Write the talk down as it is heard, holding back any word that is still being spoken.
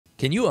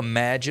Can you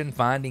imagine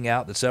finding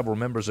out that several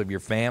members of your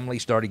family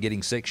started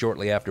getting sick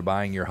shortly after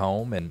buying your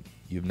home, and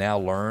you've now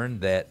learned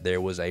that there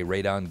was a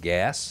radon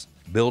gas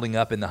building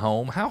up in the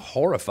home? How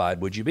horrified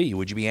would you be?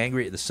 Would you be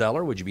angry at the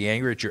seller? Would you be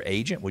angry at your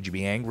agent? Would you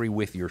be angry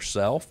with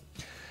yourself?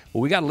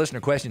 Well, we got a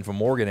listener question from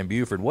Morgan in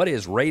Buford. What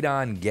is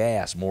radon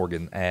gas,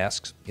 Morgan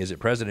asks. Is it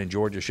present in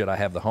Georgia? Should I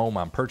have the home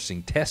I'm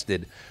purchasing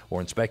tested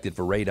or inspected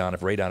for radon? If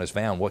radon is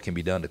found, what can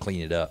be done to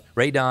clean it up?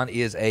 Radon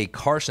is a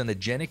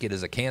carcinogenic. It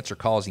is a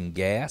cancer-causing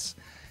gas.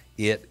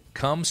 It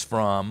comes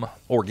from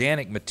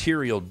organic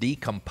material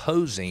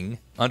decomposing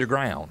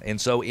underground. And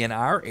so in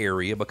our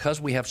area, because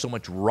we have so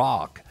much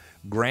rock,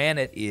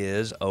 granite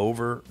is,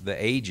 over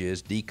the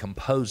ages,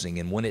 decomposing.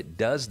 And when it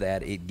does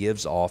that, it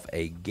gives off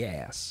a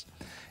gas.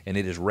 And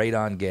it is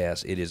radon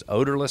gas. It is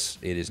odorless.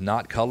 It is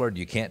not colored.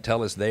 You can't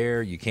tell it's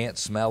there. You can't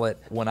smell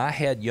it. When I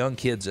had young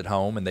kids at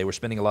home and they were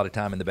spending a lot of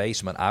time in the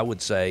basement, I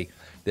would say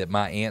that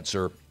my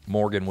answer,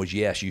 Morgan, was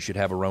yes, you should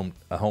have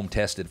a home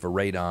tested for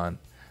radon,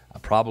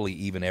 probably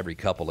even every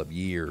couple of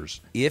years.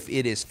 If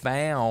it is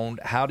found,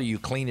 how do you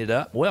clean it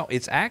up? Well,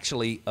 it's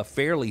actually a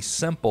fairly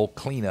simple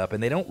cleanup,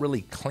 and they don't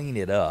really clean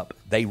it up.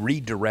 They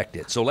redirect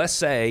it. So let's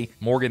say,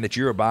 Morgan, that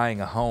you're buying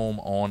a home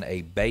on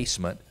a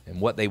basement, and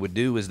what they would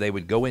do is they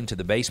would go into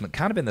the basement,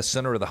 kind of in the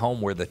center of the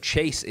home where the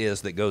chase is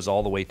that goes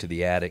all the way to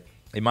the attic.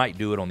 They might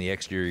do it on the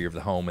exterior of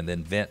the home and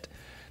then vent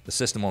the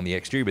system on the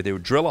exterior, but they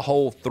would drill a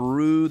hole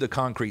through the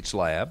concrete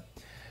slab,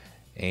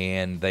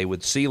 and they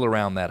would seal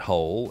around that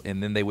hole,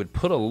 and then they would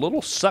put a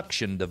little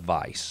suction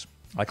device,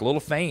 like a little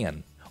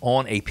fan,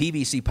 on a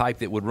PVC pipe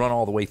that would run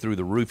all the way through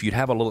the roof. You'd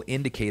have a little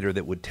indicator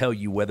that would tell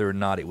you whether or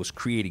not it was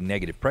creating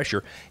negative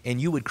pressure, and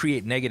you would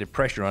create negative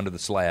pressure under the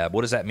slab.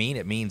 What does that mean?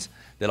 It means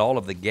that all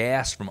of the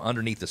gas from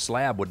underneath the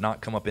slab would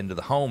not come up into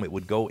the home. It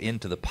would go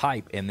into the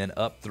pipe and then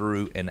up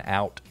through and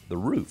out the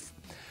roof.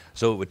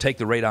 So it would take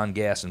the radon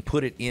gas and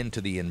put it into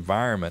the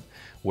environment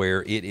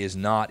where it is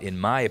not, in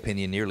my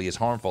opinion, nearly as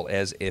harmful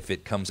as if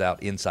it comes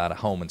out inside a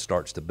home and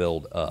starts to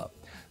build up.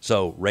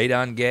 So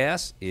radon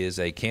gas is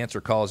a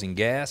cancer-causing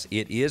gas.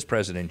 It is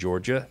present in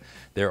Georgia.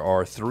 There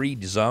are 3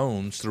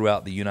 zones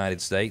throughout the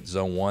United States: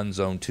 Zone 1,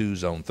 Zone 2,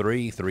 Zone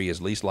 3. 3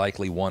 is least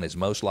likely, 1 is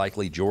most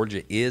likely.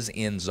 Georgia is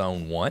in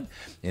Zone 1,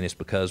 and it's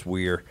because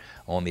we're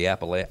on the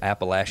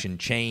Appalachian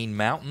Chain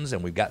Mountains,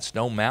 and we've got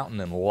Stone Mountain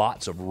and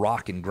lots of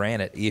rock and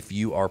granite. If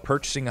you are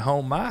purchasing a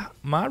home,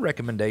 my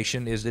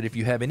recommendation is that if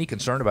you have any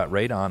concern about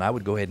radon, I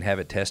would go ahead and have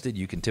it tested.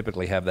 You can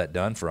typically have that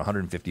done for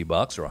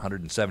 $150 or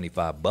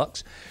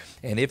 $175.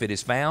 And if it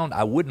is found,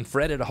 I wouldn't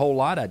fret it a whole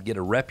lot. I'd get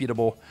a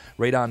reputable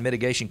radon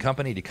mitigation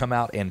company to come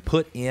out and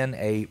put in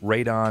a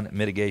radon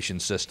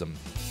mitigation system.